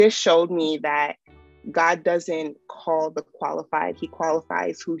This showed me that God doesn't call the qualified, He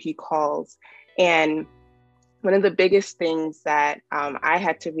qualifies who He calls. And one of the biggest things that I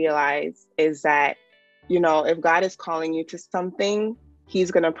had to realize is that, if God is calling you to something,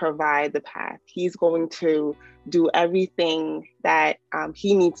 He's going to provide the path. He's going to do everything that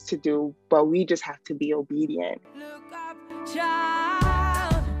He needs to do, but we just have to be obedient. Look up,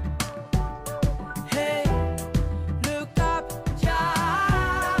 child. Hey, look up,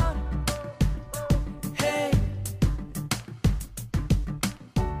 child. Hey.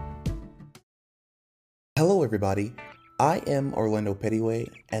 Hello, everybody. I am Orlando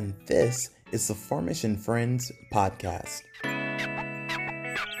Pettyway, and this is the Farmish and Friends podcast.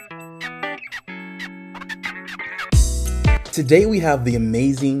 Today, we have the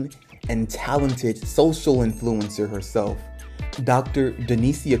amazing and talented social influencer herself, Dr.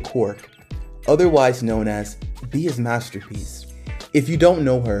 Donicia Cork, otherwise known as Be His Masterpiece. If you don't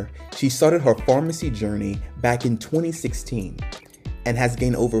know her, she started her pharmacy journey back in 2016 and has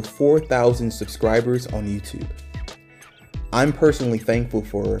gained over 4,000 subscribers on YouTube. I'm personally thankful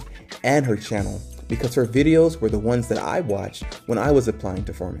for her and her channel because her videos were the ones that I watched when I was applying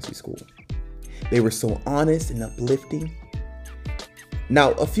to pharmacy school. They were so honest and uplifting.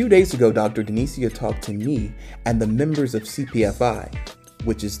 Now, a few days ago, Dr. Donicia talked to me and the members of CPFI,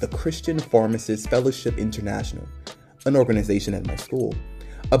 which is the Christian Pharmacists Fellowship International, an organization at my school,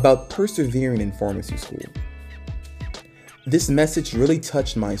 about persevering in pharmacy school. This message really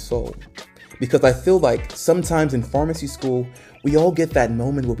touched my soul because I feel like sometimes in pharmacy school, we all get that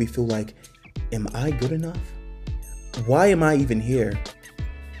moment where we feel like, am I good enough? Why am I even here?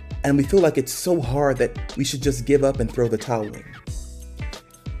 And we feel like it's so hard that we should just give up and throw the towel in.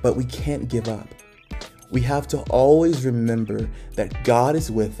 But we can't give up. We have to always remember that God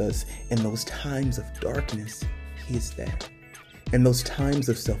is with us in those times of darkness. He is there. In those times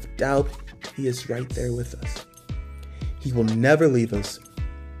of self-doubt, He is right there with us. He will never leave us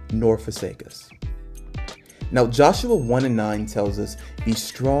nor forsake us. Now, Joshua 1:9 tells us, be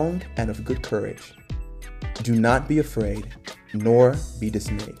strong and of good courage. Do not be afraid, nor be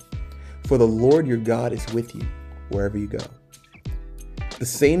dismayed. For the Lord your God is with you wherever you go. The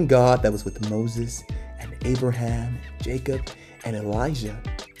same God that was with Moses and Abraham, and Jacob, and Elijah,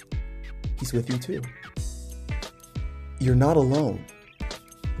 He's with you too. You're not alone.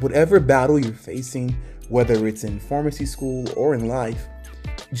 Whatever battle you're facing, whether it's in pharmacy school or in life,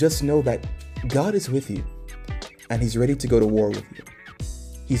 just know that God is with you and He's ready to go to war with you.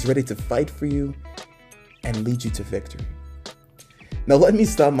 He's ready to fight for you and lead you to victory. Now let me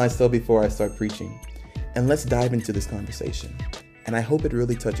stop myself before I start preaching and let's dive into this conversation. And I hope it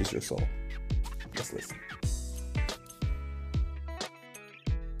really touches your soul. Let's listen.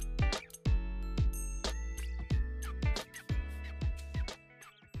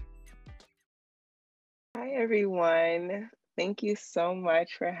 Hi, everyone. Thank you so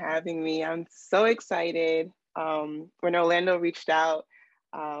much for having me. I'm so excited. When Orlando reached out,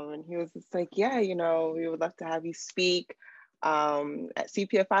 and he was just like, yeah, we would love to have you speak. At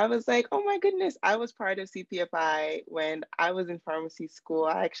CPFI, I was like, oh my goodness, I was part of CPFI when I was in pharmacy school.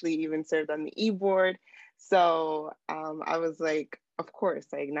 I actually even served on the e-board. So I was like, of course,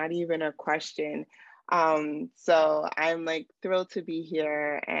 like not even a question. So I'm like thrilled to be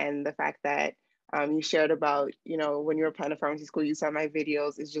here. And the fact that you shared about, when you were applying to pharmacy school, you saw my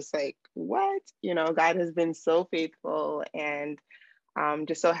videos, is just like, what? God has been so faithful, and I'm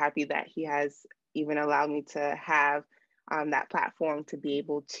just so happy that He has even allowed me to have that platform to be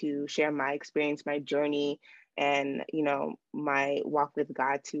able to share my experience, my journey, and my walk with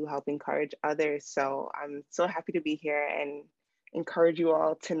God to help encourage others. So I'm so happy to be here and encourage you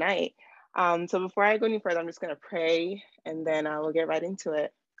all tonight. So before I go any further, I'm just going to pray and then I will get right into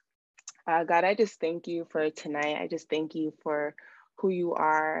it. God, I just thank you for tonight. I just thank you for who you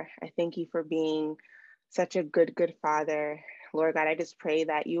are. I thank you for being such a good Father. Lord God, I just pray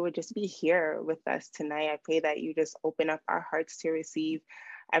that you would just be here with us tonight. I pray that you just open up our hearts to receive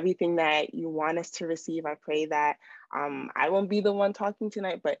everything that you want us to receive. I pray that I won't be the one talking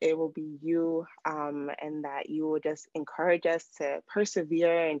tonight, but it will be you, and that you will just encourage us to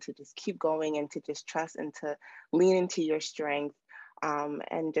persevere and to just keep going and to just trust and to lean into your strength.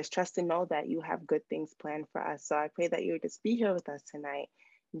 And just trust and know that you have good things planned for us. So I pray that you would just be here with us tonight.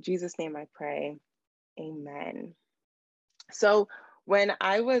 In Jesus' name I pray. Amen. So when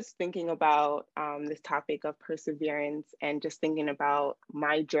I was thinking about this topic of perseverance and just thinking about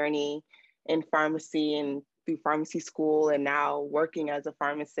my journey in pharmacy and through pharmacy school and now working as a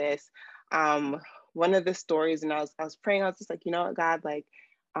pharmacist, one of the stories, and I was praying, I was just like, God, like,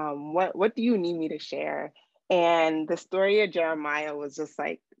 what do you need me to share? And the story of Jeremiah was just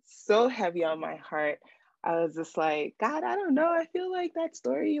like so heavy on my heart. I was just like, God, I don't know. I feel like that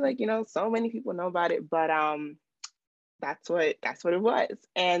story, like, so many people know about it, but that's what it was.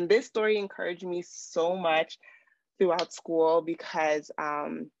 And this story encouraged me so much throughout school because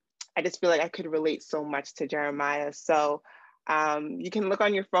I just feel like I could relate so much to Jeremiah. So you can look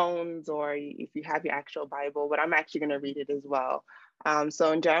on your phones or if you have your actual Bible, but I'm actually going to read it as well.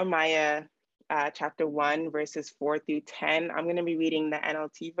 So in Jeremiah chapter 1, verses 4 through 10, I'm going to be reading the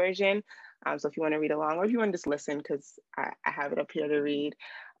NLT version. So if you want to read along or if you want to just listen, because I have it up here to read.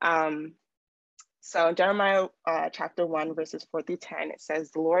 So Jeremiah chapter 1, verses 4 through 10, it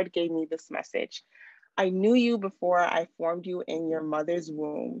says, "The Lord gave me this message. I knew you before I formed you in your mother's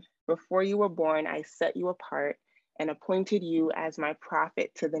womb. Before you were born, I set you apart and appointed you as my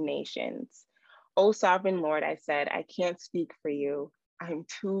prophet to the nations. O sovereign Lord, I said, I can't speak for you. I'm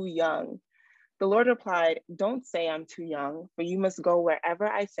too young. The Lord replied, Don't say I'm too young, for you must go wherever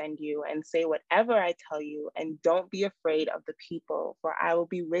I send you and say whatever I tell you, and don't be afraid of the people, for I will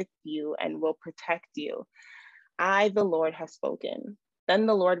be with you and will protect you. I, the Lord, have spoken." Then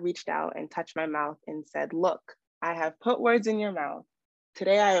the Lord reached out and touched my mouth and said, "Look, I have put words in your mouth.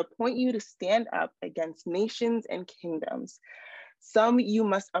 Today I appoint you to stand up against nations and kingdoms. Some you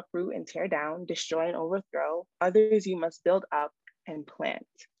must uproot and tear down, destroy and overthrow. Others you must build up and plant."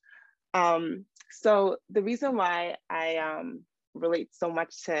 So the reason why I relate so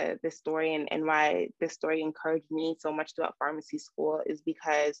much to this story and why this story encouraged me so much throughout pharmacy school is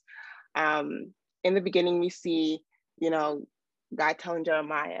because in the beginning we see, God telling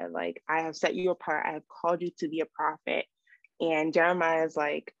Jeremiah, like, I have set you apart, I have called you to be a prophet. And Jeremiah is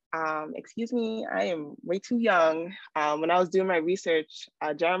like, excuse me, I am way too young. When I was doing my research,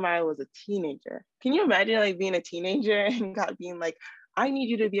 Jeremiah was a teenager. Can you imagine like being a teenager and God being like, I need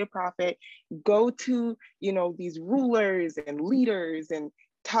you to be a prophet, go to, these rulers and leaders and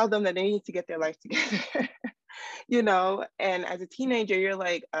tell them that they need to get their life together. And as a teenager, you're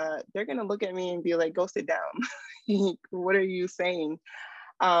like, they're gonna look at me and be like, go sit down. What are you saying?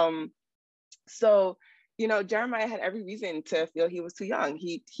 So, Jeremiah had every reason to feel he was too young.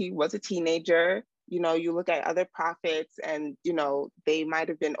 He was a teenager. You look at other prophets and, they might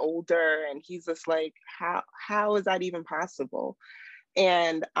have been older, and he's just like, how is that even possible?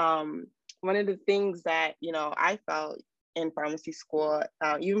 And one of the things that, I felt in pharmacy school,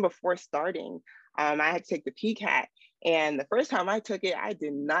 even before starting, I had to take the PCAT. And the first time I took it, I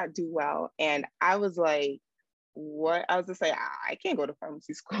did not do well. And I was like, what? I was just like, I can't go to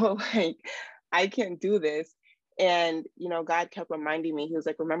pharmacy school. Like, I can't do this. And, God kept reminding me, he was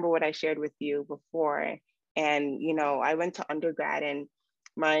like, remember what I shared with you before. And, I went to undergrad, and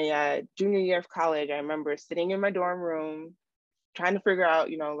my junior year of college, I remember sitting in my dorm room, trying to figure out,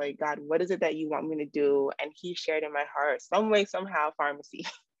 like, God, what is it that you want me to do? And he shared in my heart, some way, somehow, pharmacy.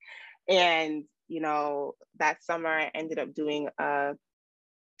 And, that summer I ended up doing a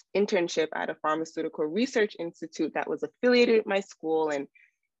internship at a pharmaceutical research institute that was affiliated with my school, and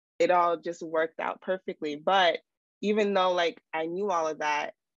it all just worked out perfectly. But even though like I knew all of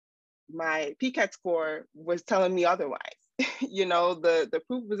that, my PCAT score was telling me otherwise. The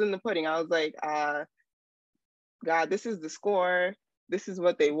proof was in the pudding. I was like, God, this is the score. This is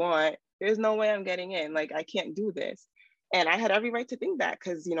what they want. There's no way I'm getting in. Like, I can't do this. And I had every right to think that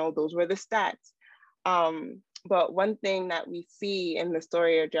because, those were the stats. But one thing that we see in the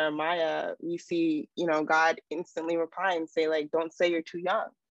story of Jeremiah, we see, God instantly reply and say, like, don't say you're too young.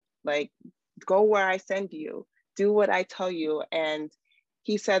 Like, go where I send you. Do what I tell you. And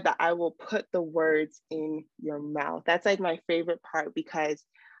he said that I will put the words in your mouth. That's like my favorite part because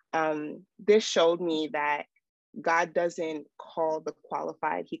this showed me that God doesn't call the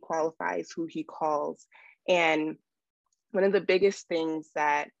qualified, he qualifies who he calls. And one of the biggest things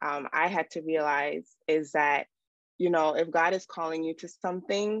that I had to realize is that, if God is calling you to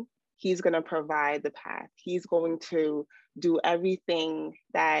something, he's going to provide the path. He's going to do everything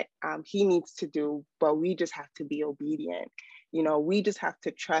that he needs to do, but we just have to be obedient. We just have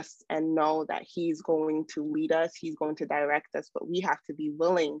to trust and know that he's going to lead us, he's going to direct us, but we have to be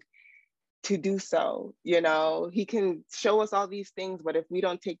willing to do so. He can show us all these things, but if we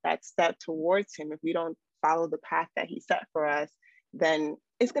don't take that step towards him, if we don't follow the path that he set for us, then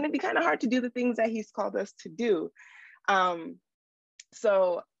it's going to be kind of hard to do the things that he's called us to do.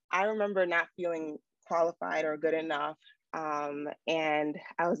 So I remember not feeling qualified or good enough. And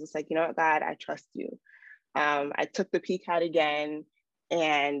I was just like, you know what, God, I trust you. I took the PCAT again,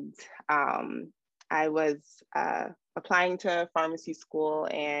 and I was applying to pharmacy school.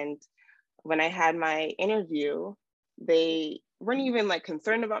 And when I had my interview, they weren't even like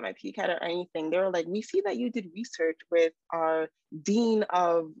concerned about my PCAT or anything. They were like, we see that you did research with our dean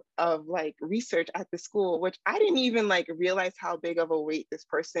of like research at the school, which I didn't even like realize how big of a weight this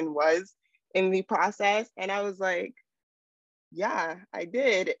person was in the process. And I was like, yeah, I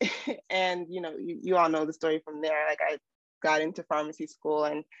did. And you all know the story from there. Like, I got into pharmacy school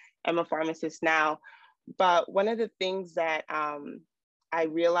and I'm a pharmacist now. But one of the things that I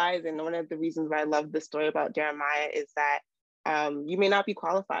realized, and one of the reasons why I love the story about Jeremiah, is that you may not be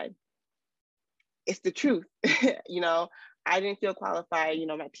qualified. It's the truth. I didn't feel qualified.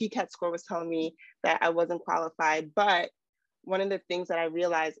 My PCAT score was telling me that I wasn't qualified. But one of the things that I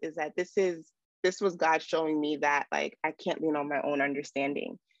realized is that this was God showing me that, like, I can't lean on my own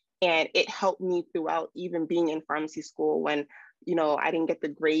understanding. And it helped me throughout, even being in pharmacy school, when I didn't get the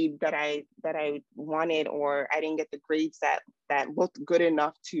grade that I wanted, or I didn't get the grades that looked good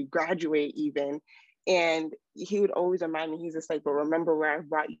enough to graduate even. And he would always remind me, he's just like, but remember where I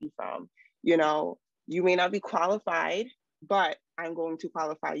brought you from. You may not be qualified, but I'm going to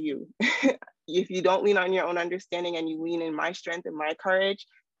qualify you. If you don't lean on your own understanding and you lean in my strength and my courage,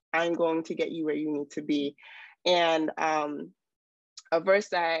 I'm going to get you where you need to be. And a verse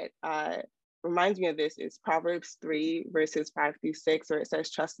that reminds me of this is Proverbs 3, verses 5-6, where it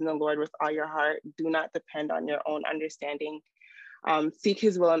says, trust in the Lord with all your heart. Do not depend on your own understanding. Seek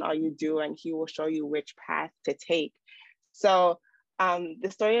his will in all you do, and he will show you which path to take. So the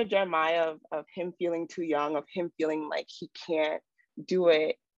story of Jeremiah, of him feeling too young, of him feeling like he can't do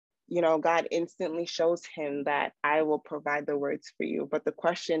it, God instantly shows him that I will provide the words for you. But the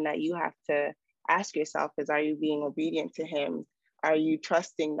question that you have to ask yourself is, are you being obedient to him? Are you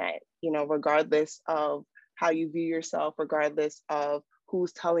trusting that, regardless of how you view yourself, regardless of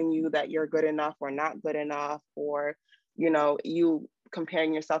who's telling you that you're good enough or not good enough, or, you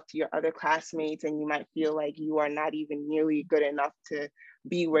comparing yourself to your other classmates and you might feel like you are not even nearly good enough to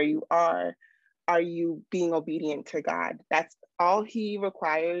be where you are you being obedient to God? That's all he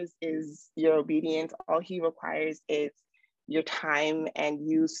requires, is your obedience. All he requires is your time and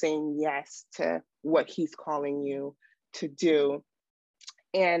you saying yes to what he's calling you to do.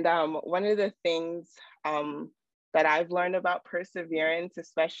 And one of the things that I've learned about perseverance,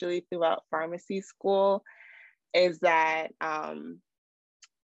 especially throughout pharmacy school, is that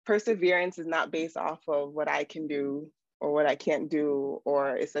perseverance is not based off of what I can do or what I can't do,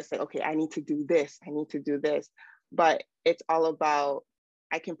 or it's just like, okay, I need to do this, but it's all about,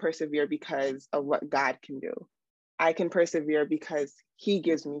 I can persevere because of what God can do. I can persevere because he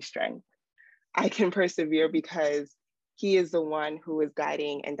gives me strength. I can persevere because he is the one who is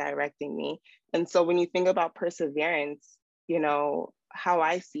guiding and directing me. And so when you think about perseverance, how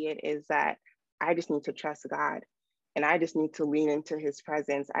I see it is that I just need to trust God, and I just need to lean into his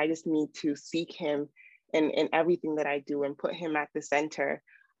presence. I just need to seek him in everything that I do and put him at the center.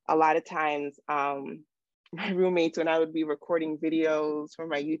 A lot of times, my roommates, when I would be recording videos for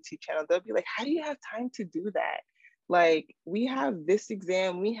my YouTube channel, they'll be like, how do you have time to do that? Like, we have this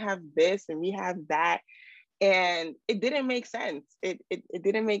exam, we have this, and we have that. And it didn't make sense. It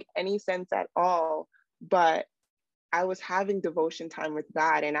didn't make any sense at all. But I was having devotion time with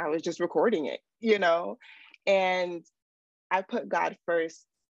God and I was just recording it, and I put God first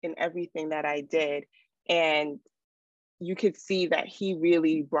in everything that I did. And you could see that he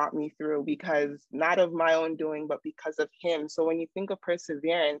really brought me through, because not of my own doing, but because of him. So when you think of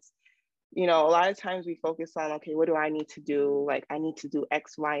perseverance, a lot of times we focus on, okay, what do I need to do? Like, I need to do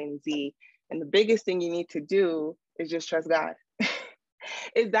X, Y, and Z. And the biggest thing you need to do is just trust God.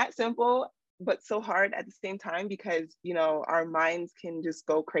 It's that simple, but so hard at the same time, because, our minds can just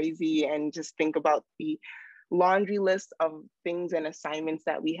go crazy and just think about the laundry list of things and assignments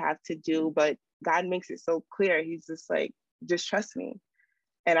that we have to do. But God makes it so clear. He's just like, just trust me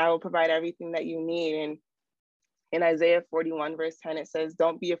and I will provide everything that you need. And in Isaiah 41, verse 10, it says,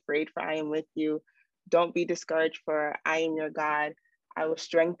 don't be afraid, for I am with you. Don't be discouraged, for I am your God. I will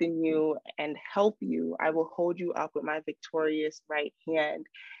strengthen you and help you. I will hold you up with my victorious right hand.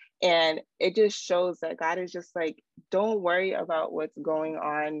 And it just shows that God is just like, don't worry about what's going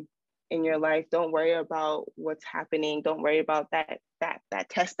on in your life. Don't worry about what's happening. Don't worry about that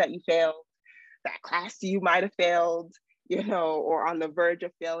test that you failed, that class you might have failed, or on the verge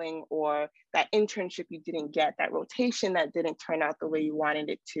of failing, or that internship you didn't get, that rotation that didn't turn out the way you wanted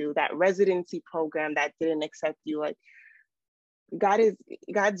it to, that residency program that didn't accept you. Like,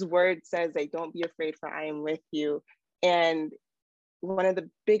 God's word says, like, don't be afraid, for I am with you. And one of the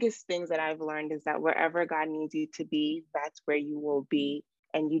biggest things that I've learned is that wherever God needs you to be, that's where you will be.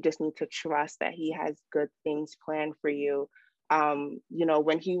 And you just need to trust that he has good things planned for you.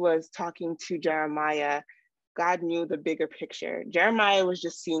 When he was talking to Jeremiah, God knew the bigger picture. Jeremiah was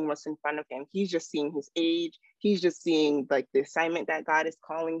just seeing what's in front of him. He's just seeing his age. He's just seeing like the assignment that God is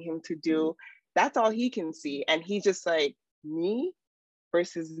calling him to do. That's all he can see. And he's just like, me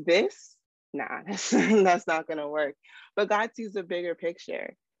versus this? Nah, that's not gonna work. But God sees the bigger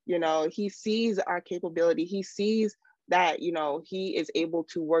picture. You know, he sees our capability. He sees that, you know, he is able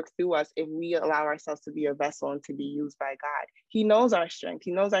to work through us if we allow ourselves to be a vessel and to be used by God. He knows our strength.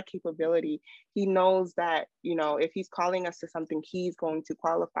 He knows our capability. He knows that, you know, if he's calling us to something, he's going to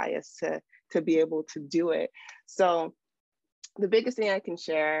qualify us to be able to do it. So the biggest thing I can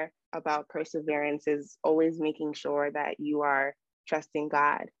share about perseverance is always making sure that you are trusting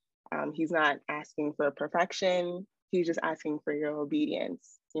God. He's not asking for perfection. He's just asking for your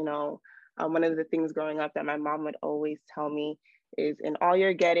obedience. You know, one of the things growing up that my mom would always tell me is, in all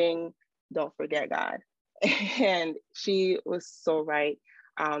you're getting, don't forget God. And she was so right.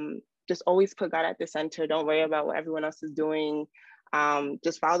 Just always put God at the center. Don't worry about what everyone else is doing.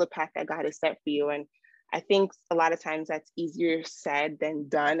 Just follow the path that God has set for you. And I think a lot of times that's easier said than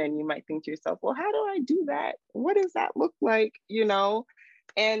done. And you might think to yourself, well, how do I do that? What does that look like? You know,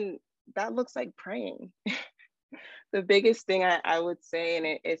 and that looks like praying. The biggest thing I would say,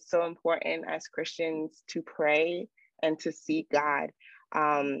 and it's so important as Christians to pray and to seek God,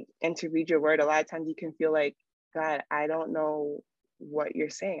 and to read your word. A lot of times you can feel like, God, I don't know what you're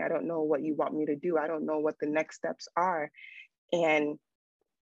saying. I don't know what you want me to do. I don't know what the next steps are. And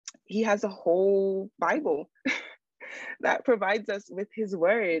he has a whole Bible that provides us with his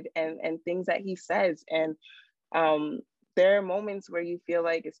word and things that he says. And there are moments where you feel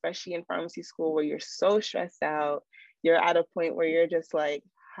like, especially in pharmacy school, where you're so stressed out, you're at a point where you're just like,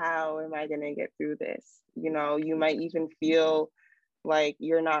 how am I going to get through this? You know, you might even feel like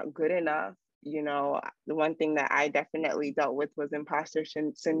you're not good enough. You know, the one thing that I definitely dealt with was imposter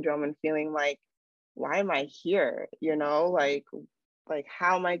syndrome and feeling like, why am I here? You know, like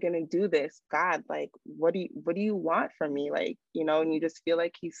how am I going to do this? God, like, what do you want from me? Like, you know, and you just feel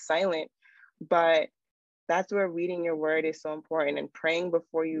like he's silent. But that's where reading your word is so important, and praying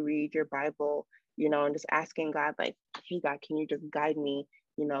before you read your Bible, you know, and just asking God, like, hey, God, can you just guide me?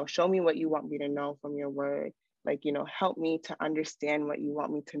 You know, show me what you want me to know from your word. Like, you know, help me to understand what you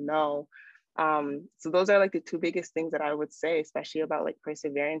want me to know. So those are like the two biggest things that I would say, especially about like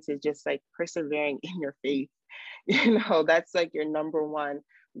perseverance, is just like persevering in your faith. You know, that's like your number one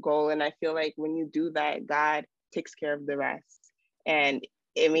goal. And I feel like when you do that, God takes care of the rest. And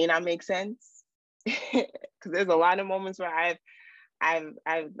it may not make sense, because there's a lot of moments where I've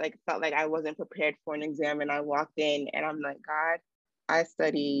like felt like I wasn't prepared for an exam, and I walked in and I'm like, God, I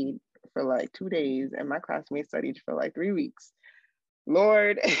studied for like 2 days and my classmates studied for like 3 weeks.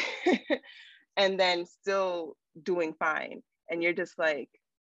 Lord. And then still doing fine. And you're just like,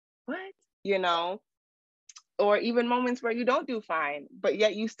 what? You know? Or even moments where you don't do fine, but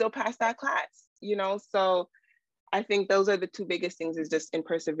yet you still pass that class, you know? So I think those are the two biggest things, is just in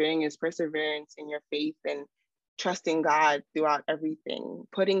persevering, is perseverance in your faith and trusting God throughout everything,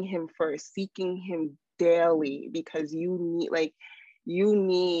 putting him first, seeking him daily, because you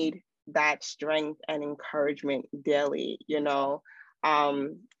need that strength and encouragement daily, you know?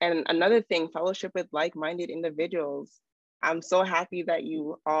 And another thing, fellowship with like-minded individuals. I'm so happy that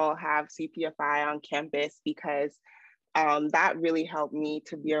you all have CPFI on campus, because that really helped me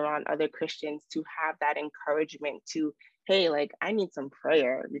to be around other Christians, to have that encouragement to, hey, like, I need some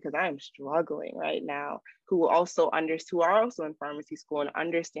prayer because I'm struggling right now, who are also in pharmacy school and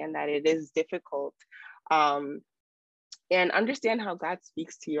understand that it is difficult, and understand how God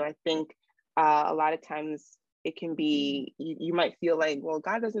speaks to you. I think a lot of times it can be, you might feel like, well,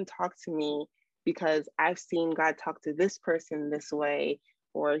 God doesn't talk to me because I've seen God talk to this person this way,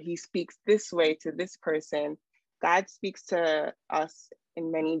 or he speaks this way to this person. God speaks to us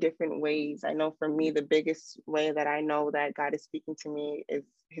in many different ways. I know for me, the biggest way that I know that God is speaking to me is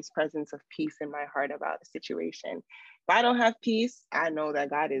his presence of peace in my heart about a situation. If I don't have peace, I know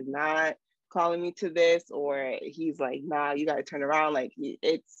that God is not calling me to this, or he's like, nah, you got to turn around. Like he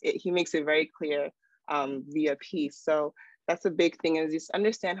makes it very clear via peace. So that's a big thing, is just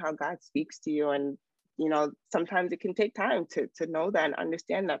understand how God speaks to you. And, you know, sometimes it can take time to know that and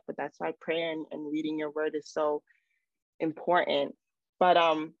understand that, but that's why prayer and reading your word is so important. But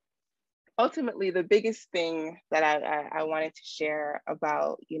ultimately, the biggest thing that I wanted to share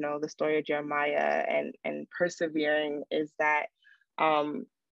about, you know, the story of Jeremiah and persevering is that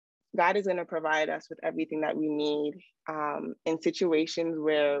God is going to provide us with everything that we need in situations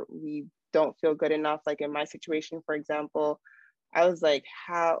where we don't feel good enough. Like in my situation, for example, I was like,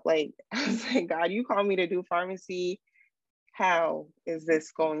 I was like, God, you called me to do pharmacy. how is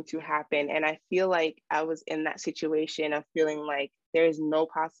this going to happen? And I feel like I was in that situation of feeling like there's no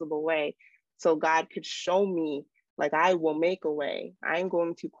possible way. So God could show me, like, I will make a way. I'm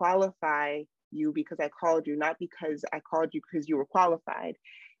going to qualify you because I called you, not because I called you because you were qualified.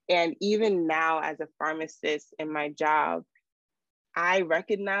 And even now, as a pharmacist in my job, I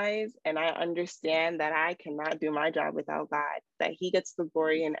recognize and I understand that I cannot do my job without God, that He gets the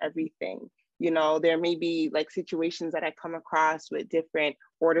glory in everything. You know, there may be like situations that I come across with different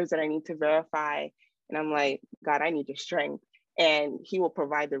orders that I need to verify. And I'm like, God, I need your strength. And He will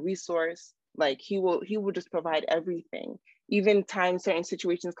provide the resource. Like he will just provide everything. Even times certain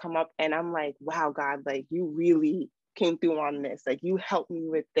situations come up and I'm like, wow, God, like you really came through on this. Like you helped me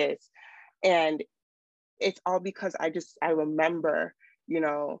with this. And it's all because I remember, you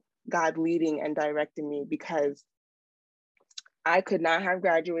know, God leading and directing me, because I could not have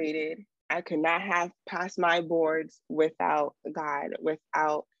graduated. I could not have passed my boards without God,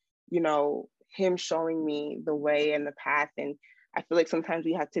 without, you know, Him showing me the way and the path. And I feel like sometimes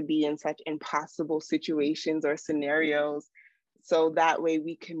we have to be in such impossible situations or scenarios so that way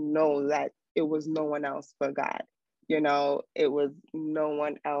we can know that it was no one else but God. You know, it was no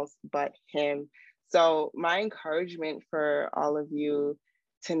one else but Him. So my encouragement for all of you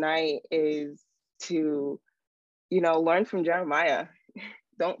tonight is to, you know, learn from Jeremiah.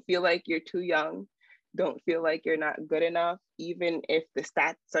 Don't feel like you're too young. Don't feel like you're not good enough. Even if the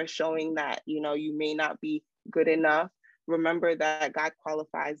stats are showing that, you know, you may not be good enough, remember that God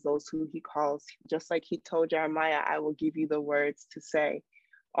qualifies those who He calls. Just like He told Jeremiah, I will give you the words to say.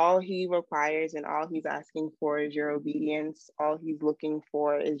 All He requires and all He's asking for is your obedience. All He's looking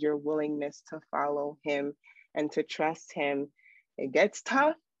for is your willingness to follow Him and to trust Him. It gets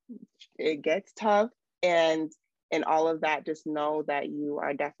tough. It gets tough. And in all of that, just know that you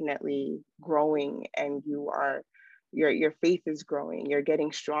are definitely growing, and your faith is growing. You're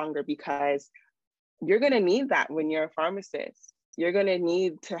getting stronger, because you're going to need that when you're a pharmacist. You're going to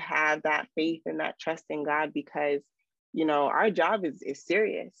need to have that faith and that trust in God, because, you know, our job is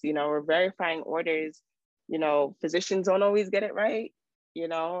serious. You know, we're verifying orders. You know, physicians don't always get it right. You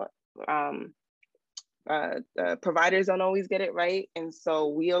know, providers don't always get it right. And so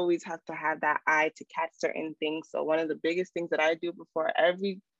we always have to have that eye to catch certain things. So one of the biggest things that I do before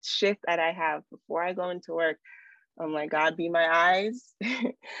every shift that I have, before I go into work, I'm like, God, be my eyes,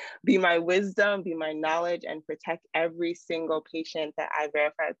 be my wisdom, be my knowledge, and protect every single patient that I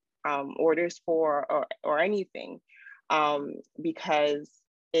verify orders for, or anything, because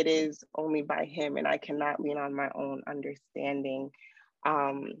it is only by Him, and I cannot lean on my own understanding.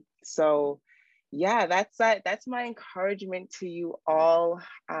 So yeah, that's my encouragement to you all.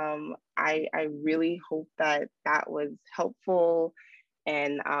 I really hope that that was helpful,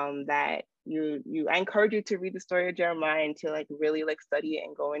 and that I encourage you to read the story of Jeremiah and to like really like study it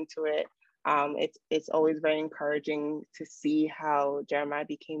and go into it. It's always very encouraging to see how Jeremiah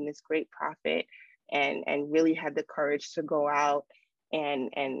became this great prophet, and really had the courage to go out and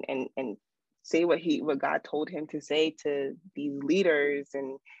say what God told him to say to these leaders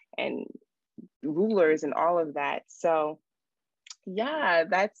and rulers and all of that. So yeah,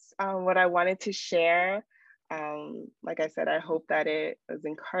 that's what I wanted to share. Like I said, I hope that it was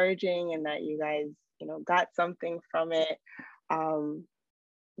encouraging and that you guys, you know, got something from it.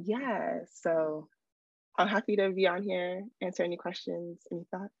 Yeah, so I'm happy to be on here, answer any questions, any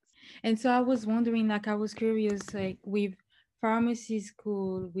thoughts. And so I was wondering, like, I was curious, like, with pharmacy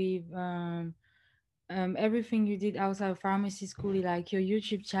school, with everything you did outside of pharmacy school, like your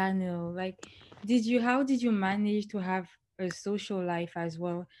YouTube channel, like, how did you manage to have a social life as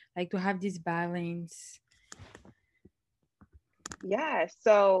well, like to have this balance? Yeah,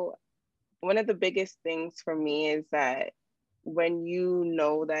 so one of the biggest things for me is that when you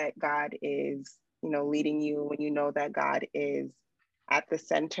know that God is, you know, leading you, when you know that God is at the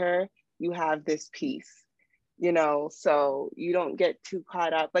center, you have this peace, you know, so you don't get too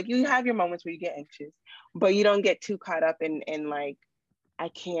caught up. Like you have your moments where you get anxious, but you don't get too caught up in like, I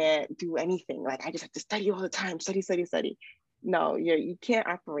can't do anything. Like I just have to study all the time, study, study, study. No, you can't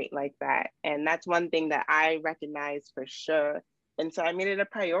operate like that. And that's one thing that I recognize for sure. And so I made it a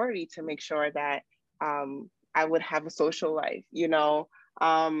priority to make sure that I would have a social life, you know.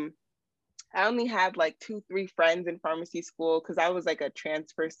 I only had like 2, 3 friends in pharmacy school because I was like a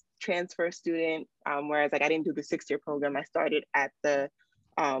transfer student. Whereas like I didn't do the 6-year program. I started at the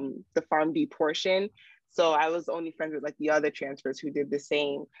PharmD portion. So I was only friends with like the other transfers who did the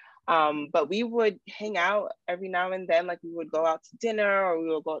same. But we would hang out every now and then, like we would go out to dinner or we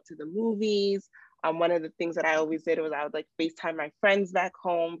would go out to the movies. One of the things that I always did was I would like FaceTime my friends back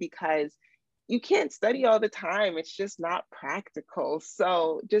home because you can't study all the time. It's just not practical.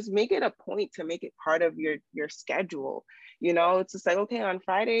 So just make it a point to make it part of your schedule. You know, it's just like, okay, on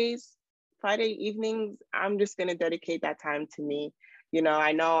Friday evenings, I'm just gonna dedicate that time to me. You know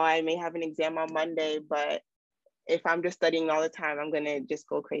I may have an exam on Monday, but if I'm just studying all the time, I'm gonna just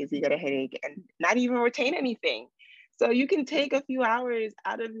go crazy, get a headache, and not even retain anything. So you can take a few hours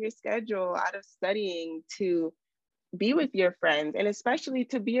out of your schedule, out of studying, to be with your friends, and especially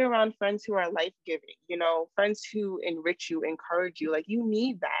to be around friends who are life-giving, you know, friends who enrich you, encourage you. Like, you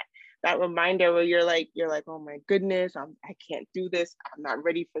need that reminder where you're like, oh my goodness, I can't do this, I'm not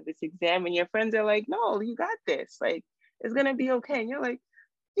ready for this exam, and your friends are like, no, you got this, like, it's gonna be okay. And you're like,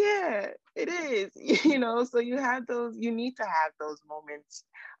 yeah, it is. You know, so you need to have those moments.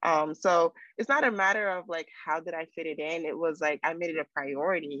 So it's not a matter of like, how did I fit it in? It was like, I made it a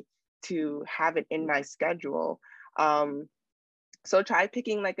priority to have it in my schedule. um so try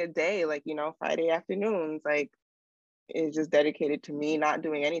picking like a day, like, you know, Friday afternoons, like, is just dedicated to me not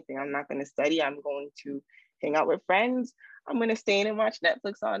doing anything. I'm not going to study, I'm going to hang out with friends, I'm going to stay in and watch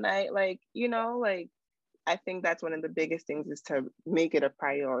Netflix all night, like, you know, like, I think that's one of the biggest things, is to make it a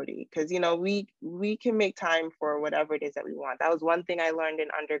priority, because, you know, we can make time for whatever it is that we want. That was one thing I learned in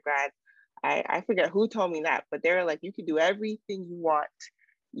undergrad. I forget who told me that, but they were like, you can do everything you want,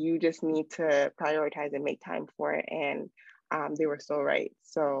 you just need to prioritize and make time for it. And they were so right.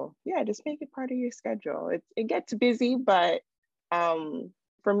 So yeah, just make it part of your schedule. It gets busy, but um,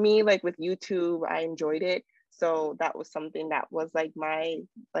 for me, like with YouTube, I enjoyed it. So that was something that was like my,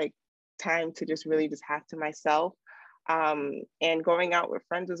 like, time to just really just have to myself. And going out with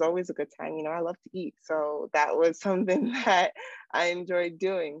friends was always a good time. You know, I love to eat. So that was something that I enjoyed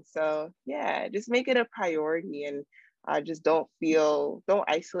doing. So yeah, just make it a priority, and just don't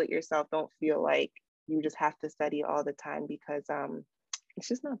isolate yourself. Don't feel like you just have to study all the time, because it's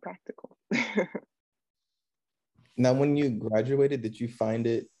just not practical. Now, when you graduated, did you find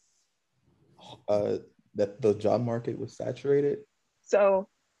it uh, that the job market was saturated? So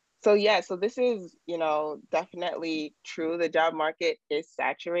So yeah, so this is, you know, definitely true. The job market is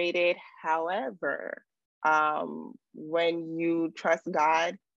saturated. However, when you trust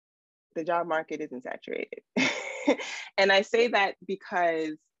God, the job market isn't saturated. And I say that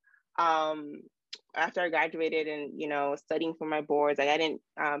because um, after I graduated and, you know, studying for my boards, like, I didn't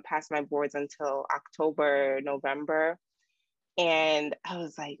pass my boards until October, November. And I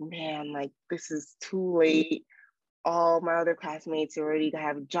was like, man, like, this is too late. All my other classmates already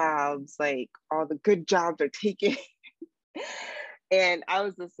have jobs, like, all the good jobs are taken. And I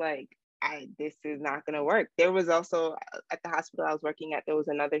was just like, this is not gonna work. There was also, at the hospital I was working at, there was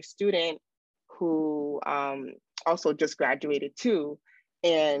another student who also just graduated too,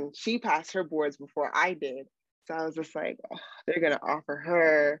 and she passed her boards before I did. So I was just like, oh, they're gonna offer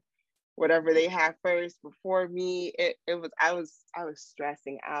her whatever they have first before me. I was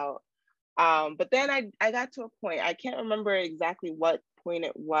stressing out. But then I got to a point, I can't remember exactly what point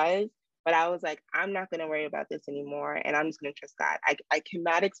it was, but I was like, I'm not gonna worry about this anymore, and I'm just gonna trust God. I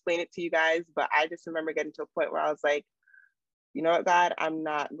cannot explain it to you guys, but I just remember getting to a point where I was like, you know what, God, I'm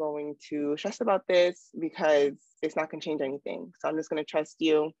not going to stress about this, because it's not gonna change anything. So I'm just gonna trust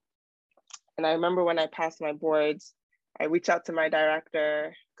you. And I remember when I passed my boards, I reached out to my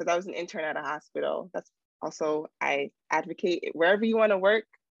director, because I was an intern at a hospital. That's also, I advocate, wherever you want to work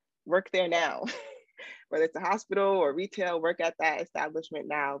there now. Whether it's a hospital or retail, work at that establishment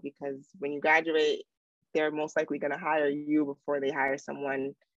now, because when you graduate, they're most likely going to hire you before they hire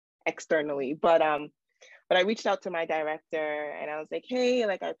someone externally. But I reached out to my director and I was like, hey,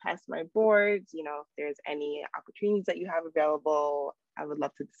 like, I passed my boards, you know, if there's any opportunities that you have available, I would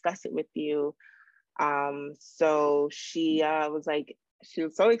love to discuss it with you. So she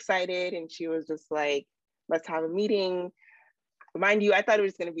was so excited, and she was just like, let's have a meeting. Mind you, I thought it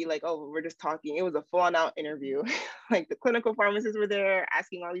was going to be like, oh, we're just talking. It was a full out interview. Like, the clinical pharmacists were there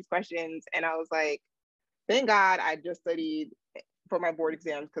asking all these questions. And I was like, thank God I just studied for my board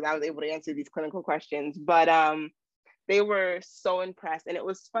exams, because I was able to answer these clinical questions. But they were so impressed. And it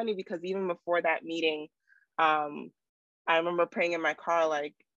was funny because even before that meeting, um, I remember praying in my car,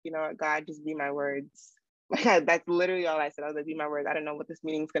 like, you know, God, just be my words. Like, that's literally all I said. I was like, be my words. I don't know what this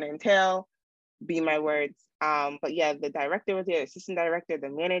meeting's going to entail. Be my words. But yeah, the director was there, assistant director, the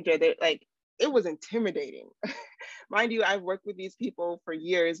manager. They, like, it was intimidating. Mind you, I've worked with these people for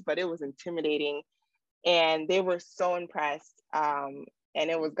years, but it was intimidating, and they were so impressed. And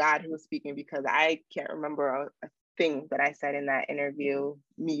it was God who was speaking, because I can't remember a thing that I said in that interview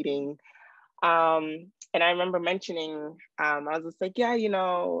meeting. And I remember mentioning, I was just like, yeah,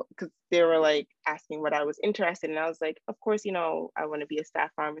 because they were like asking what I was interested in. And I was like, of course, I want to be a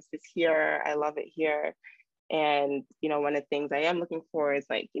staff pharmacist here. I love it here. And, one of the things I am looking for is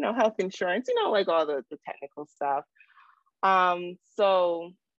like, health insurance, like all the technical stuff.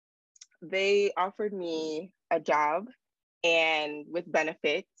 So they offered me a job and with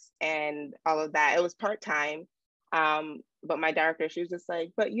benefits and all of that. It was part-time. But my director, she was just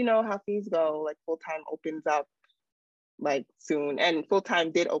like, but you know how things go, like full-time opens up like soon. And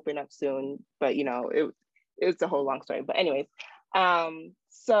full-time did open up soon, but it's a whole long story. But anyways,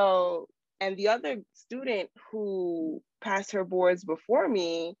 so, and the other student who passed her boards before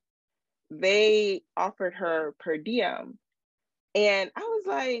me, they offered her per diem. And I was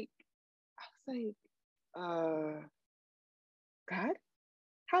like, God,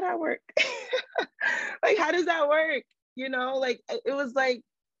 how'd that work? Like, how does that work? Like it was like,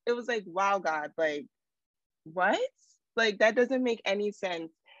 wow, God, like what? Like that doesn't make any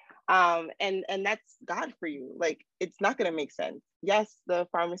sense. And that's God for you. Like it's not gonna make sense. Yes, the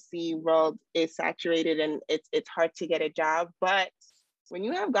pharmacy world is saturated and it's hard to get a job, but when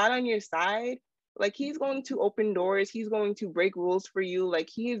you have God on your side, like he's going to open doors, he's going to break rules for you, like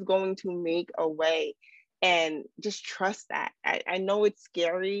he is going to make a way. And just trust that. I know it's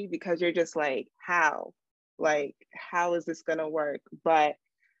scary because you're just like, how? Like, how is this gonna work? But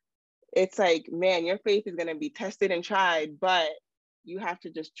it's like, man, your faith is gonna be tested and tried, but you have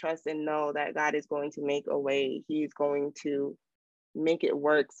to just trust and know that God is going to make a way. He's going to make it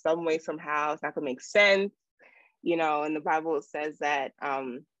work some way, somehow. It's not gonna make sense. In the Bible, it says that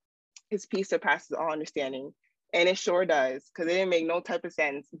his peace surpasses all understanding. And it sure does, because it didn't make no type of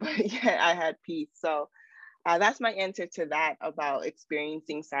sense, but yet I had peace. So that's my answer to that about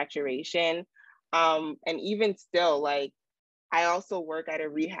experiencing saturation. And even still, like, I also work at a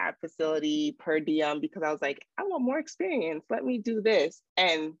rehab facility per diem because I was like, I want more experience. Let me do this.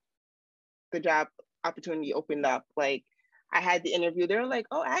 And the job opportunity opened up. Like, I had the interview. They were like,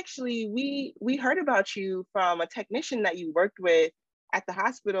 oh, actually, we heard about you from a technician that you worked with at the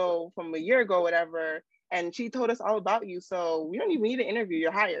hospital from a year ago, whatever. And she told us all about you. So we don't even need an interview.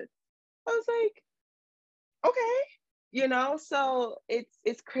 You're hired. I was like, okay, so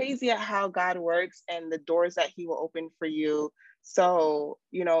it's crazy at how God works and the doors that he will open for you. So,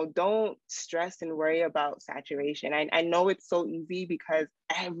 don't stress and worry about saturation. I know it's so easy because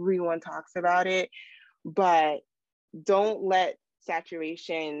everyone talks about it, but don't let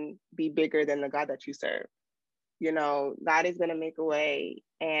saturation be bigger than the God that you serve. God is going to make a way,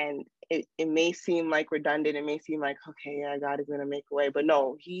 and it may seem like redundant. It may seem like, okay, yeah, God is going to make a way, but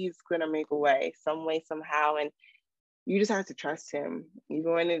no, he's going to make a way some way, somehow. And you just have to trust him.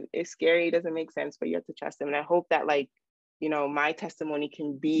 Even when it's scary, it doesn't make sense, but you have to trust him. And I hope that my testimony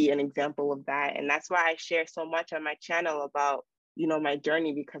can be an example of that. And that's why I share so much on my channel about, my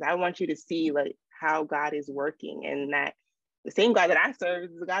journey, because I want you to see like how God is working, and that the same God that I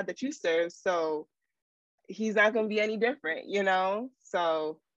serve is the God that you serve. So he's not going to be any different,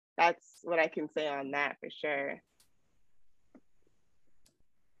 So that's what I can say on that for sure.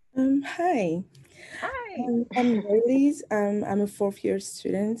 Hi. Hi. I'm Liz. I'm a fourth-year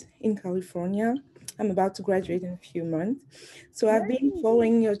student in California. I'm about to graduate in a few months. So I've been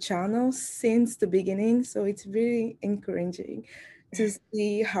following your channel since the beginning. So it's really encouraging to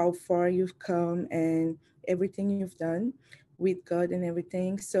see how far you've come and everything you've done with God and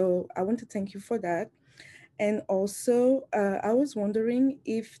everything. So I want to thank you for that. And also, I was wondering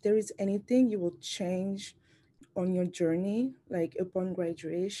if there is anything you will change on your journey, like upon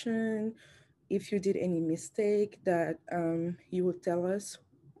graduation, if you did any mistake that you would tell us,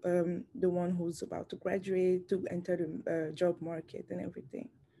 the one who's about to graduate to enter the job market and everything.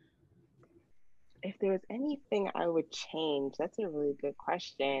 If there was anything I would change, that's a really good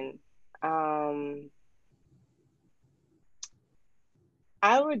question.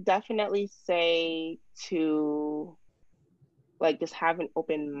 I would definitely say to like just have an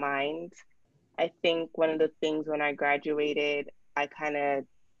open mind. I think one of the things when I graduated, I kind of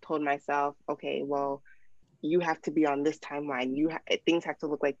told myself, okay, well, you have to be on this timeline. Things have to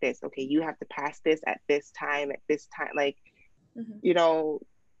look like this. Okay, you have to pass this at this time, at this time. Like, Mm-hmm.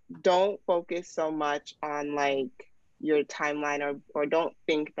 Don't focus so much on like your timeline, or don't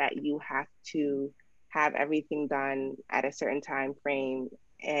think that you have to have everything done at a certain time frame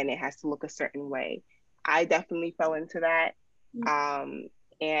and it has to look a certain way. I definitely fell into that. Um,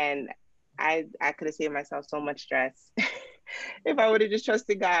 and I could have saved myself so much stress if I would have just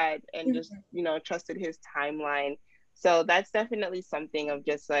trusted God and just, trusted his timeline. So that's definitely something of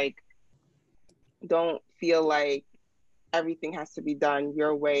just like, don't feel like everything has to be done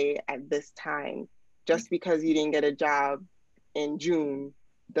your way at this time. just because you didn't get a job in June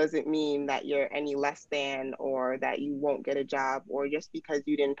doesn't mean that you're any less than, or that you won't get a job, or just because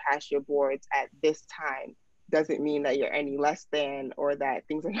you didn't pass your boards at this time doesn't mean that you're any less than, or that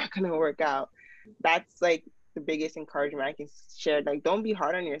things are not going to work out. That's like the biggest encouragement I can share. Like, don't be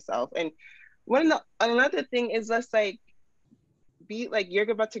hard on yourself. And another thing is just like, be like, you're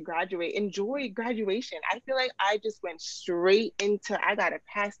about to graduate, enjoy graduation. I feel like I just went straight into, I gotta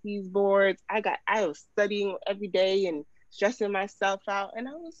pass these boards. I was studying every day and stressing myself out, and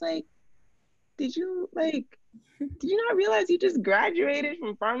I was like, did you not realize you just graduated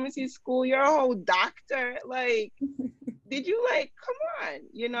from pharmacy school? You're a whole doctor. Like, did you, like, come on,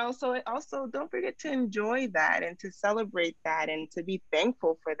 you know? So it also, don't forget to enjoy that and to celebrate that and to be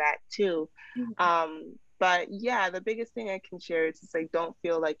thankful for that too. But yeah, the biggest thing I can share is just like, don't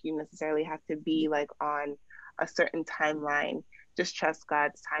feel like you necessarily have to be like on a certain timeline. Just trust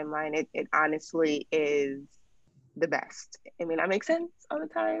God's timeline. It honestly is the best. I mean, that makes sense all the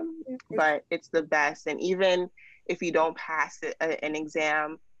time, but it's the best. And even if you don't pass an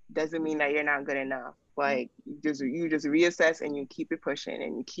exam, doesn't mean that you're not good enough. Like, you just reassess and you keep it pushing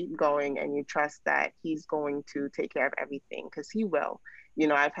and you keep going and you trust that he's going to take care of everything, because he will. You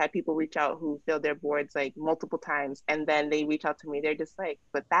know, I've had people reach out who failed their boards like multiple times, and then they reach out to me. They're just like,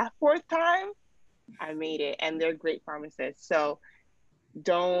 but that fourth time, I made it. And they're great pharmacists. So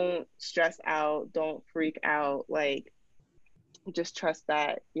don't stress out, don't freak out. Like, just trust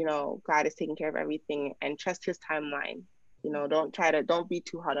that, you know, God is taking care of everything, and trust his timeline. You know, don't be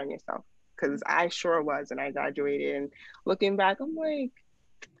too hard on yourself, because I sure was, and I graduated, and looking back, I'm like,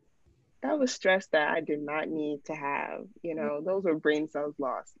 that was stress that I did not need to have. You know, those were brain cells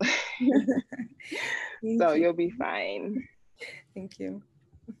lost. So you'll be fine. Thank you.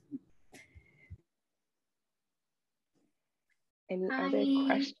 Any other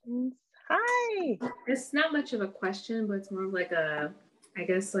questions? Hi. It's not much of a question, but it's more of like a, I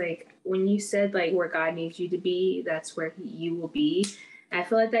guess, like when you said like where God needs you to be, that's where you will be. I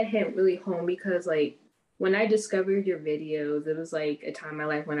feel like that hit really home, because like when I discovered your videos, it was like a time in my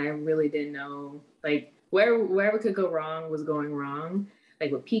life when I really didn't know, like wherever could go wrong was going wrong,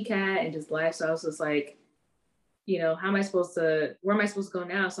 like with PCAT and just life. So I was just like, you know, where am I supposed to go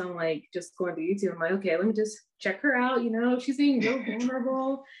now? So I'm like, just going to YouTube. I'm like, okay, let me just check her out. You know, she's being real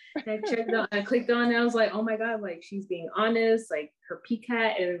vulnerable. And I clicked on it. And I was like, oh my God, like she's being honest, like her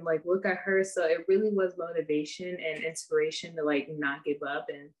PCAT, and like, look at her. So it really was motivation and inspiration to like not give up.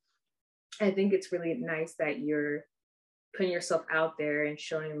 And I think it's really nice that you're putting yourself out there and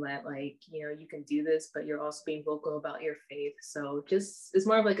showing that, like, you know, you can do this, but you're also being vocal about your faith. So just, it's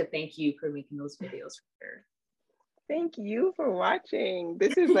more of like a thank you for making those videos for her. Thank you for watching.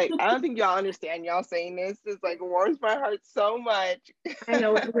 This is like, I don't think y'all understand, y'all saying this is like warms my heart so much. I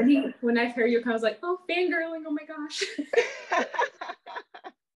know, when I heard your comment, I was like, oh, fangirling, oh my gosh.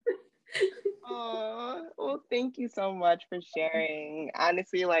 Oh, well, thank you so much for sharing.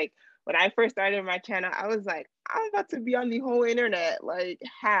 Honestly, like when I first started my channel, I was like, I'm about to be on the whole internet. Like,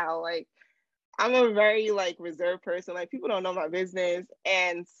 how? Like, I'm a very like reserved person. Like, people don't know my business,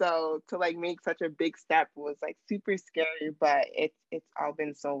 and so to like make such a big step was like super scary, but it's all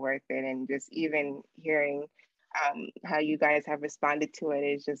been so worth it. And just even hearing how you guys have responded to it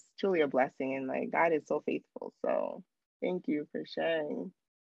is just truly a blessing. And like, God is so faithful. So thank you for sharing.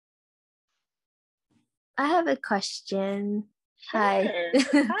 I have a question. Sure. Hi.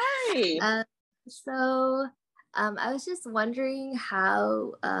 Hi. I was just wondering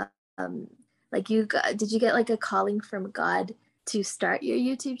how, like did you get like a calling from God to start your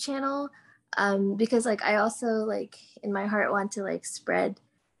YouTube channel? Because like I also like in my heart want to like spread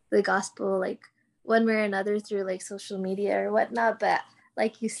the gospel like one way or another through like social media or whatnot. But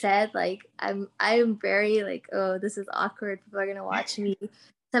like you said, like I'm very like, oh, this is awkward. People are gonna watch me.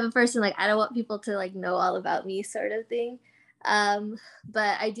 Type of person, like I don't want people to like know all about me, sort of thing.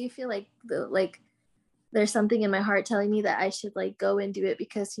 But I do feel like there's something in my heart telling me that I should like go and do it,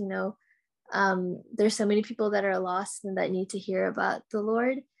 because you know there's so many people that are lost and that need to hear about the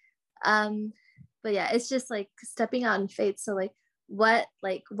Lord. But yeah, it's just like stepping out in faith. So like what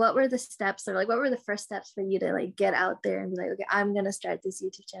were the steps, or like what were the first steps for you to like get out there and be like, okay, I'm gonna start this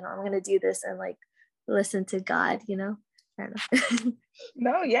YouTube channel, I'm gonna do this and like listen to God, you know? I don't know.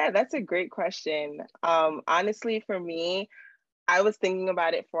 No, yeah, that's a great question. Honestly, for me, I was thinking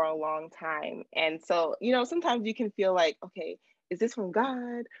about it for a long time. And so, you know, sometimes you can feel like, okay, is this from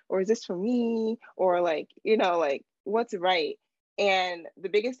God or is this from me? Or like, you know, like what's right? And the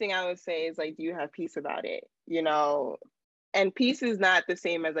biggest thing I would say is like, do you have peace about it? You know, and peace is not the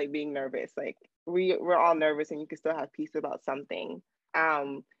same as like being nervous. Like we're all nervous and you can still have peace about something.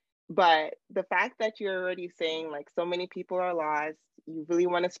 But the fact that you're already saying like so many people are lost, you really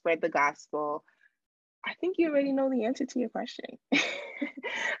want to spread the gospel, I think you already know the answer to your question.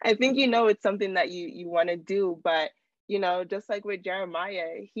 I think you know it's something that you want to do, but you know, just like with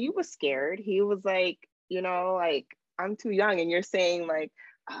Jeremiah, he was scared. He was like, you know, like I'm too young, and you're saying like,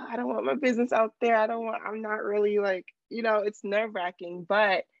 oh, I don't want my business out there. I'm not really like, you know, it's nerve-wracking,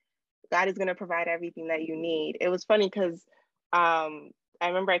 but God is going to provide everything that you need. It was funny because I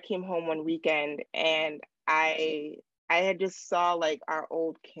remember I came home one weekend and I had just saw like our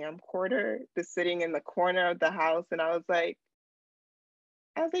old camcorder just sitting in the corner of the house, and I was like,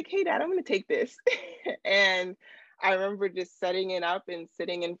 hey Dad, I'm gonna take this. And I remember just setting it up and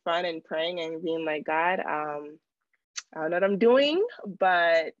sitting in front and praying and being like, God, I don't know what I'm doing,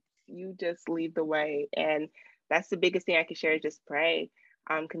 but you just lead the way. And that's the biggest thing I can share is just pray.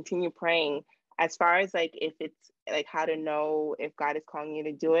 Continue praying. As far as like if it's like how to know if God is calling you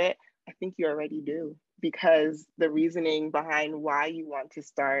to do it, I think you already do, because the reasoning behind why you want to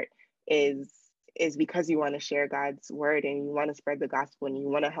start is because you want to share God's word and you want to spread the gospel and you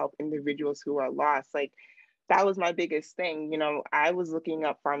want to help individuals who are lost. Like that was my biggest thing. You know, I was looking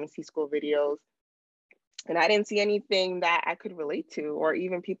up pharmacy school videos and I didn't see anything that I could relate to, or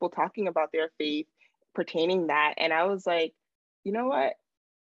even people talking about their faith pertaining that. And I was like, you know what?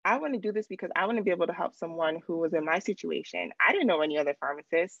 I want to do this because I want to be able to help someone who was in my situation. I didn't know any other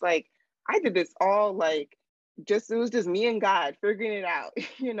pharmacists. Like I did this all like it was just me and God figuring it out,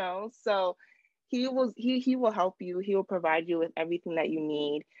 you know? So he will help you. He will provide you with everything that you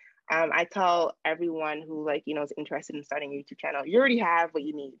need. I tell everyone who like, you know, is interested in starting a YouTube channel, you already have what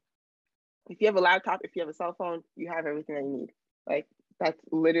you need. If you have a laptop, if you have a cell phone, you have everything that you need. Like that's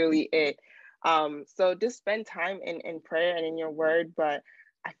literally it. So just spend time in prayer and in your word. But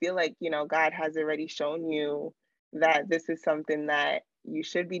I feel like, you know, God has already shown you that this is something that you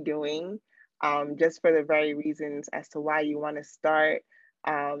should be doing, just for the very reasons as to why you want to start.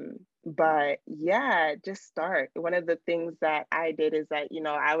 But yeah, just start. One of the things that I did is that, you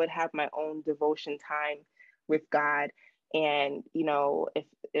know, I would have my own devotion time with God. And, you know,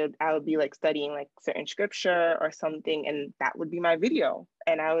 I would be like studying like certain scripture or something, and that would be my video.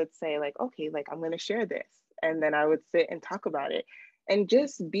 And I would say like, okay, like I'm going to share this. And then I would sit and talk about it and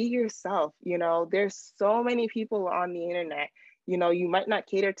just be yourself. You know, there's so many people on the internet. You know, you might not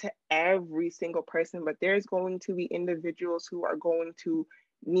cater to every single person, but there's going to be individuals who are going to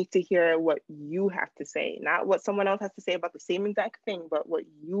need to hear what you have to say, not what someone else has to say about the same exact thing, but what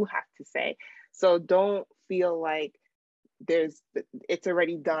you have to say. So don't feel like it's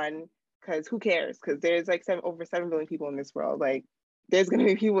already done, because who cares? Because there's like over 7 billion people in this world. Like there's going to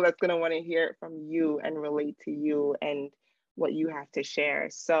be people that's going to want to hear it from you and relate to you and what you have to share.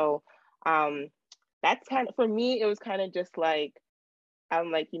 So that's kind of, for me, it was kind of just like,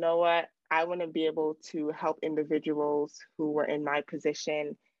 I'm like, you know what? I want to be able to help individuals who were in my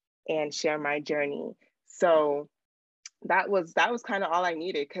position and share my journey. So that was kind of all I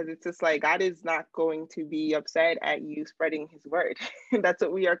needed, because it's just like God is not going to be upset at you spreading his word. That's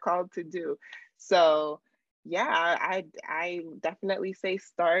what we are called to do. So yeah, I definitely say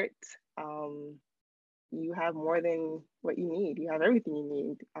start. You have more than what you need. You have everything you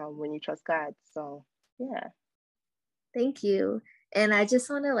need when you trust God. So yeah. Thank you. And I just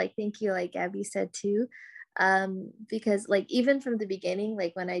want to like thank you, like Abby said too, because like even from the beginning,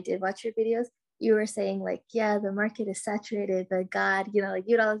 like when I did watch your videos, you were saying like, yeah, the market is saturated, but God, you know, like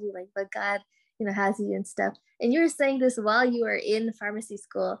you'd always be like, but God, you know, has you and stuff. And you were saying this while you were in pharmacy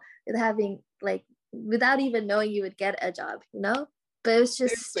school, with having like, without even knowing you would get a job, you know, but it was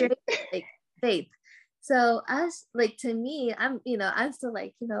just straight like faith. So as like, to me, I'm still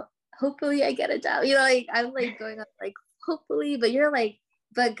like, you know, hopefully I get a job, you know, like I'm like going on like, hopefully, but you're like,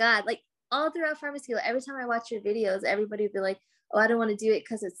 but God, like all throughout pharmacy, like, every time I watch your videos, everybody would be like, oh, I don't want to do it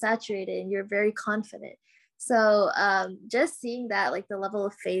because it's saturated, and you're very confident. So just seeing that, like the level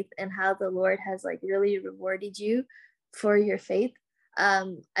of faith and how the Lord has like really rewarded you for your faith.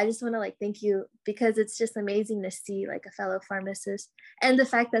 I just want to like thank you, because it's just amazing to see like a fellow pharmacist, and the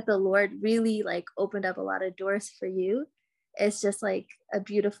fact that the Lord really like opened up a lot of doors for you. It's just like a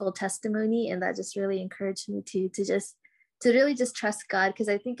beautiful testimony, and that just really encouraged me to really just trust God, because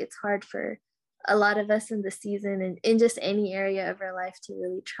I think it's hard for a lot of us in the season and in just any area of our life to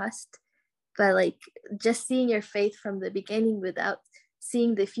really trust. But like just seeing your faith from the beginning without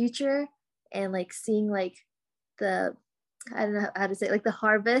seeing the future, and like seeing like the, I don't know how to say it, like the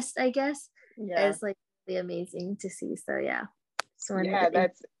harvest, I guess, is like really amazing to see. So yeah.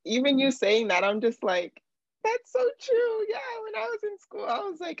 That's even you saying that, I'm just like, that's so true. Yeah, when I was in school, I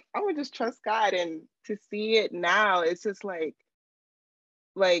was like, I would just trust God, and to see it now, it's just like,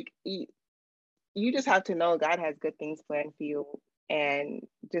 like you just have to know God has good things planned for you, and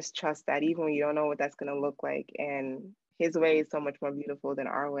just trust that even when you don't know what that's going to look like. And his way is so much more beautiful than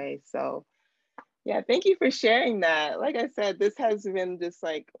our way. So yeah, thank you for sharing that. Like I said, this has been just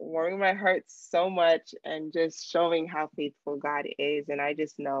like warming my heart so much and just showing how faithful God is. And I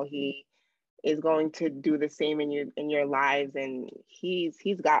just know he is going to do the same in your lives, and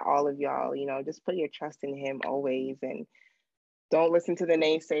he's got all of y'all. Just put your trust in him always, and don't listen to the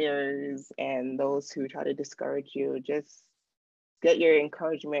naysayers and those who try to discourage you. Just get your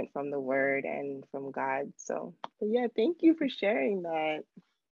encouragement from the word and from God. So, but yeah, thank you for sharing that.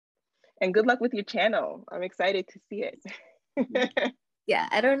 And good luck with your channel. I'm excited to see it. Yeah,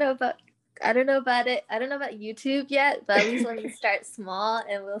 I don't know about it. I don't know about YouTube yet, but at least let me start small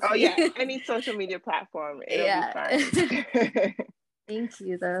and we'll see. Oh yeah, any social media platform, it'll be fine. Thank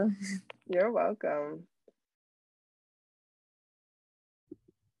you though. You're welcome.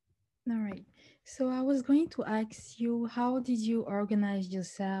 All right. So I was going to ask you, how did you organize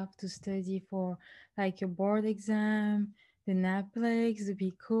yourself to study for like your board exam, the NAPLEX, the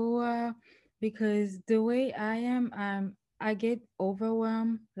BCOA? Because the way I am, I get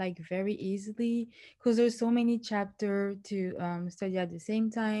overwhelmed like very easily because there's so many chapter to study at the same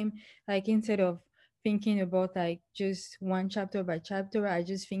time. Like instead of thinking about like just one chapter by chapter, I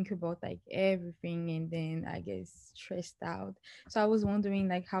just think about like everything and then I get stressed out. So I was wondering,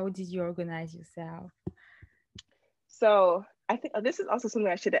 like, how did you organize yourself? So I think this is also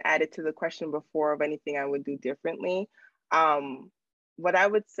something I should have added to the question before of anything I would do differently. What I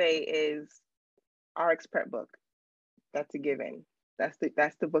would say is RX Prep book. That's a given. That's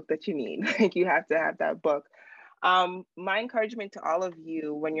the book that you need. Like you have to have that book. My encouragement to all of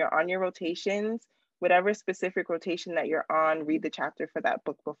you, when you're on your rotations, whatever specific rotation that you're on, read the chapter for that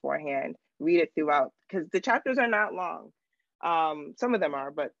book beforehand. Read it throughout, because the chapters are not long. Some of them are,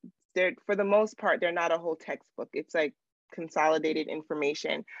 but they're, for the most part, they're not a whole textbook. It's like consolidated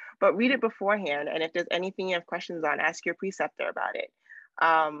information, but read it beforehand. And if there's anything you have questions on, ask your preceptor about it.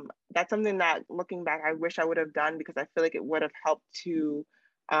 That's something that, looking back, I wish I would have done, because I feel like it would have helped to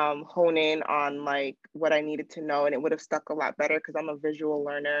hone in on like what I needed to know, and it would have stuck a lot better because I'm a visual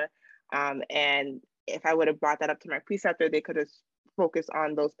learner. And if I would have brought that up to my preceptor, they could have focused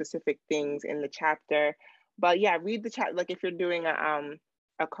on those specific things in the chapter. But yeah, read the chapter. Like if you're doing a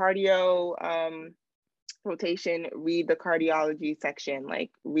cardio rotation, read the cardiology section,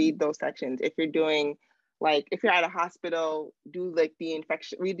 like read those sections. If you're doing, like if you're at a hospital, do like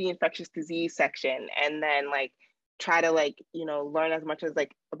read the infectious disease section, and then like try to like, learn as much as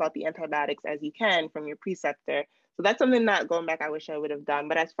like about the antibiotics as you can from your preceptor. So that's something that, going back, I wish I would have done.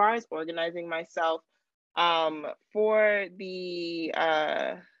 But as far as organizing myself, for the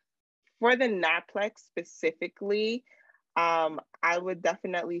NAPLEX specifically, I would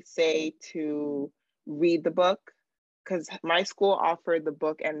definitely say to read the book, because my school offered the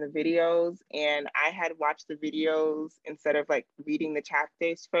book and the videos, and I had watched the videos instead of like reading the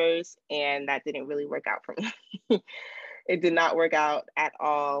chapters first, and that didn't really work out for me. It did not work out at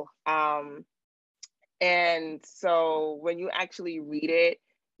all. And so when you actually read it,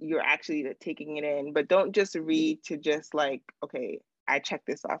 you're actually taking it in, but don't just read to just like, okay, I checked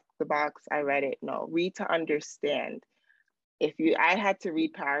this off the box, I read it. No, read to understand. I had to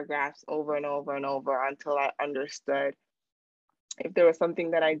read paragraphs over and over and over until I understood. If there was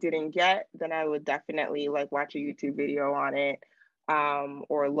something that I didn't get, then I would definitely like watch a YouTube video on it,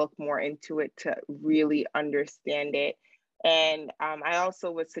 or look more into it to really understand it. And I also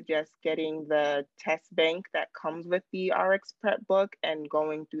would suggest getting the test bank that comes with the RX Prep book and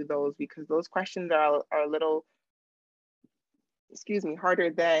going through those, because those questions are a little, harder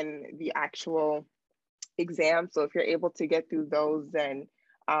than the actual exam. So if you're able to get through those, then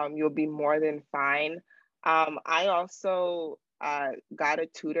you'll be more than fine. I also got a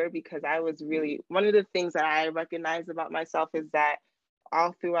tutor, because I was really, one of the things that I recognize about myself is that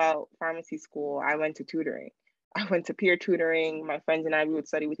all throughout pharmacy school, I went to tutoring. I went to peer tutoring. My friends and I, we would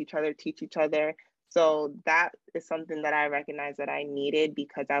study with each other, teach each other. So that is something that I recognize that I needed,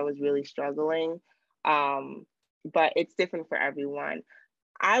 because I was really struggling. But it's different for everyone.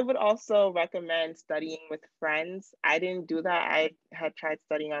 I would also recommend studying with friends. I didn't do that. I had tried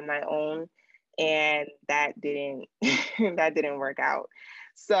studying on my own, and that didn't that didn't work out.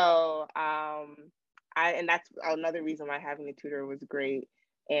 So and that's another reason why having a tutor was great.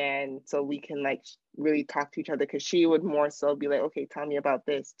 And so we can like really talk to each other, because she would more so be like, okay, tell me about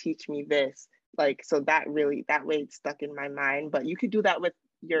this, teach me this. Like, so that way it stuck in my mind. But you could do that with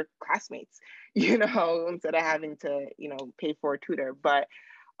your classmates, instead of having to, pay for a tutor. But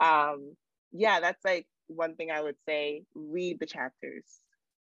yeah, that's like one thing I would say: read the chapters,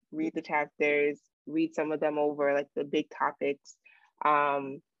 read the chapters, read some of them over, like the big topics.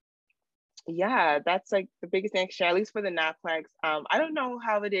 Yeah, that's like the biggest thing, at least for the NAPLEX. I don't know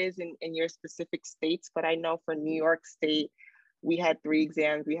how it is in your specific states, but I know for New York State, we had 3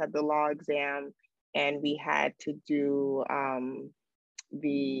 exams. We had the law exam, and we had to do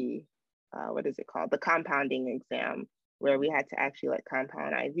the, what is it called? The compounding exam, where we had to actually like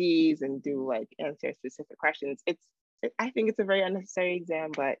compound IVs and do like answer specific questions. I think it's a very unnecessary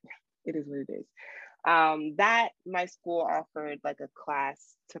exam, but it is what it is. That my school offered like a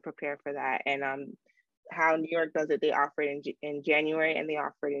class to prepare for that, and how New York does it, they offer it in January and they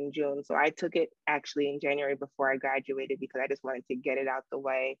offer it in June. So I took it actually in January before I graduated because I just wanted to get it out the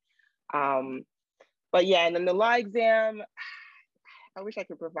way. But yeah, and then the law exam, I wish I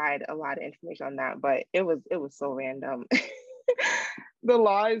could provide a lot of information on that, but it was so random. The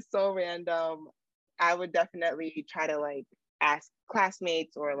law is so random. I would definitely try to like ask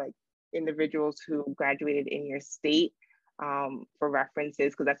classmates or like individuals who graduated in your state for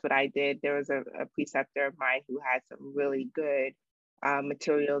references, because that's what I did. There was a preceptor of mine who had some really good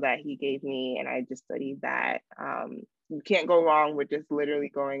material that he gave me, and I just studied that. You can't go wrong with just literally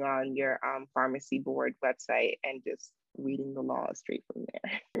going on your pharmacy board website and just reading the law straight from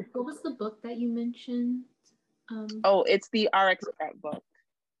there. What was the book that you mentioned? Oh, it's the RX Prep book.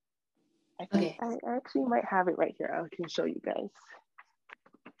 I think Okay. I actually might have it right here. I can show you guys.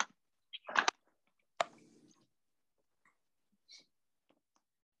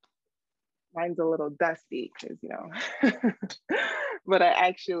 Mine's a little dusty because, you know, but I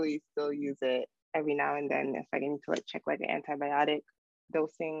actually still use it every now and then if I need to like check like an antibiotic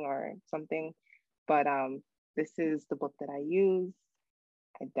dosing or something. But this is the book that I use.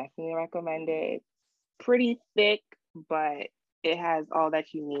 I definitely recommend it. It's pretty thick, but it has all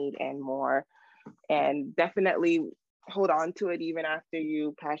that you need and more. And definitely hold on to it even after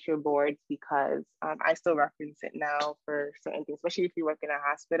you pass your boards, because I still reference it now for certain things, especially if you work in a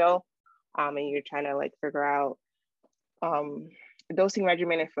hospital and you're trying to like figure out dosing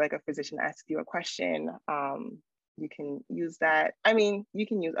regimen. If like a physician asks you a question, you can use that. I mean, you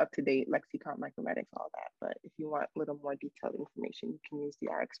can use up-to-date lexicon, micromedics, all that, but if you want a little more detailed information, you can use the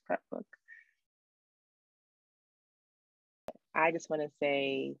RX Prep book. I just want to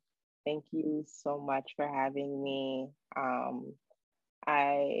say thank you so much for having me.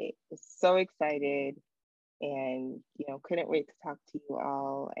 I was so excited and, you know, couldn't wait to talk to you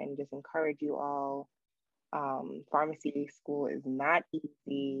all and just encourage you all. Pharmacy school is not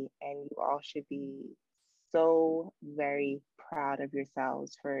easy, and you all should be so very proud of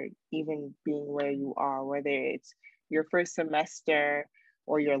yourselves for even being where you are, whether it's your first semester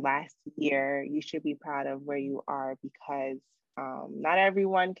or your last year. You should be proud of where you are, because not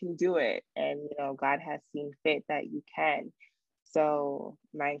everyone can do it, and you know, God has seen fit that you can. So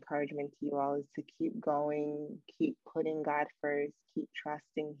my encouragement to you all is to keep going, keep putting God first, keep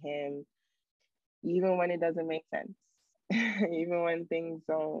trusting Him, even when it doesn't make sense, even when things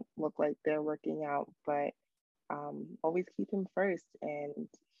don't look like they're working out. But always keep Him first, and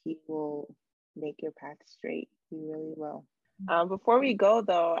He will make your path straight. He really will. Before we go,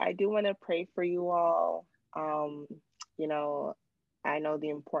 though, I do want to pray for you all. You know, I know the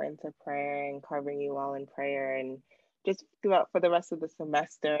importance of prayer and covering you all in prayer, and just throughout for the rest of the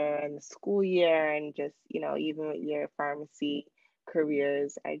semester and the school year, and just, you know, even with your pharmacy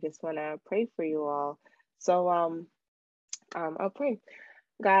careers, I just want to pray for you all. So I'll pray.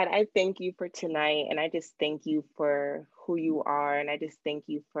 God, I thank you for tonight, and I just thank you for who you are, and I just thank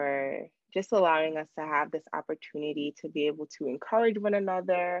you for just allowing us to have this opportunity to be able to encourage one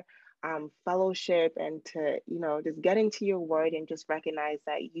another, fellowship, and to, you know, just get into your word and just recognize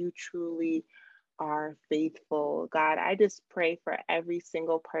that you truly are faithful. God, I just pray for every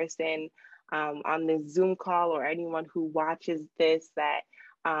single person on this Zoom call or anyone who watches this, that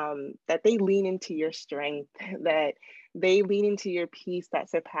that they lean into your strength, that they lean into your peace that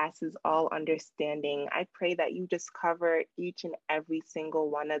surpasses all understanding. I pray that you just cover each and every single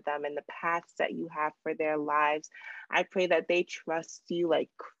one of them and the paths that you have for their lives. I pray that they trust you like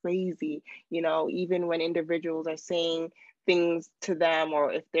crazy, you know, even when individuals are saying things to them,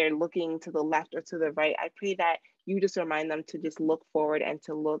 or if they're looking to the left or to the right. I pray that you just remind them to just look forward and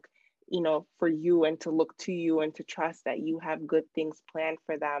to look, you know, for you, and to look to you, and to trust that you have good things planned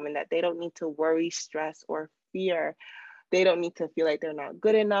for them, and that they don't need to worry, stress, or fear. They don't need to feel like they're not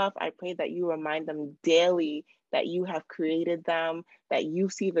good enough. I pray that you remind them daily that you have created them, that you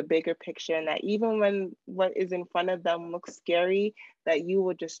see the bigger picture, and that even when what is in front of them looks scary, that you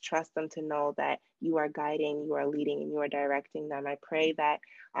will just trust them to know that you are guiding, you are leading, and you are directing them. I pray that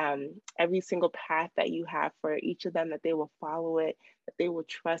every single path that you have for each of them, that they will follow it, that they will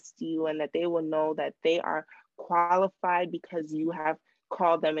trust you, and that they will know that they are qualified because you have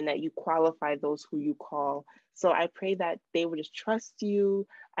called them and that you qualify those who you call. So I pray that they would just trust you.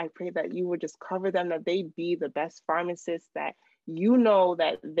 I pray that you would just cover them, that they be the best pharmacists that you know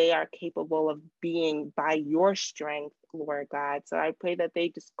that they are capable of being by your strength, Lord God. So I pray that they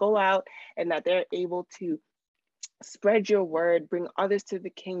just go out and that they're able to spread your word, bring others to the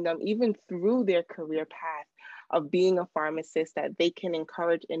kingdom, even through their career path of being a pharmacist, that they can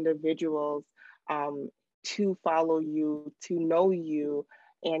encourage individuals to follow you, to know you,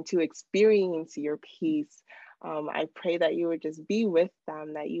 and to experience your peace. I pray that you would just be with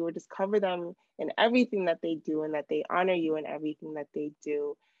them, that you would just cover them in everything that they do, and that they honor you in everything that they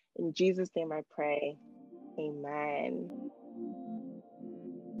do. In Jesus' name I pray. Amen.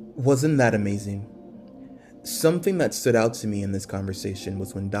 Wasn't that amazing? Something that stood out to me in this conversation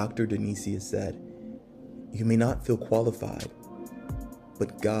was when Dr. Donicia said, "You may not feel qualified,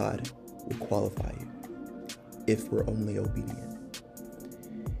 but God will qualify you if we're only obedient."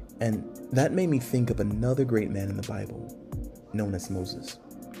 And that made me think of another great man in the Bible, known as Moses.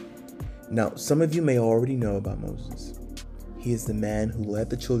 Now, some of you may already know about Moses. He is the man who led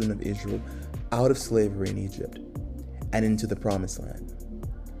the children of Israel out of slavery in Egypt and into the Promised Land.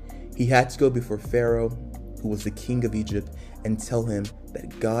 He had to go before Pharaoh, who was the king of Egypt, and tell him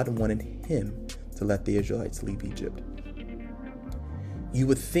that God wanted him to let the Israelites leave Egypt. You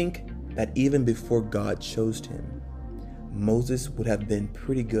would think that even before God chose him, Moses would have been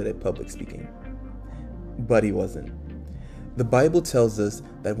pretty good at public speaking. But he wasn't. The Bible tells us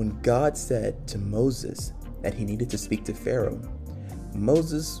that when God said to Moses that he needed to speak to Pharaoh,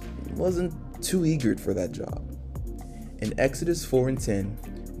 Moses wasn't too eager for that job. In Exodus 4:10,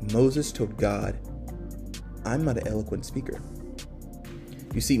 Moses told God, "I'm not an eloquent speaker."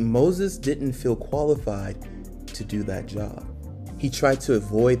 You see, Moses didn't feel qualified to do that job. He tried to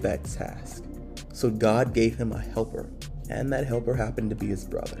avoid that task. So God gave him a helper, and that helper happened to be his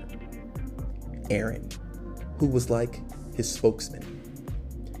brother, Aaron, who was like his spokesman.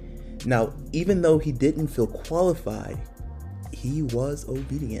 Now, even though he didn't feel qualified, he was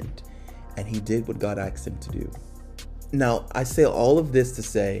obedient, and he did what God asked him to do. Now, I say all of this to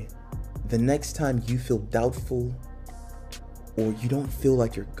say, the next time you feel doubtful, or you don't feel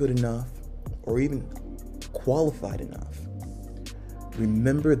like you're good enough, or even qualified enough,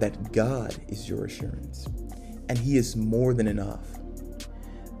 remember that God is your assurance, and He is more than enough.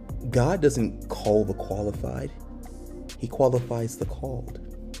 God doesn't call the qualified, He qualifies the called.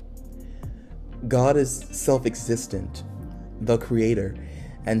 God is self-existent, the creator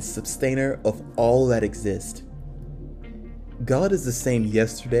and sustainer of all that exists. God is the same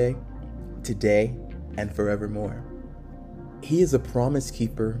yesterday, today, and forevermore. He is a promise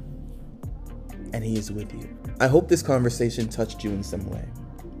keeper, and He is with you. I hope this conversation touched you in some way,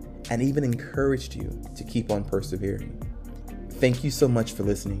 and even encouraged you to keep on persevering. Thank you so much for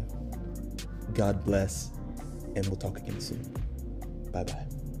listening. God bless, and we'll talk again soon. Bye-bye.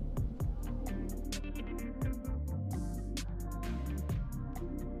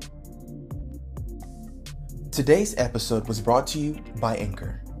 Today's episode was brought to you by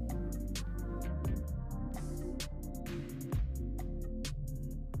Anchor.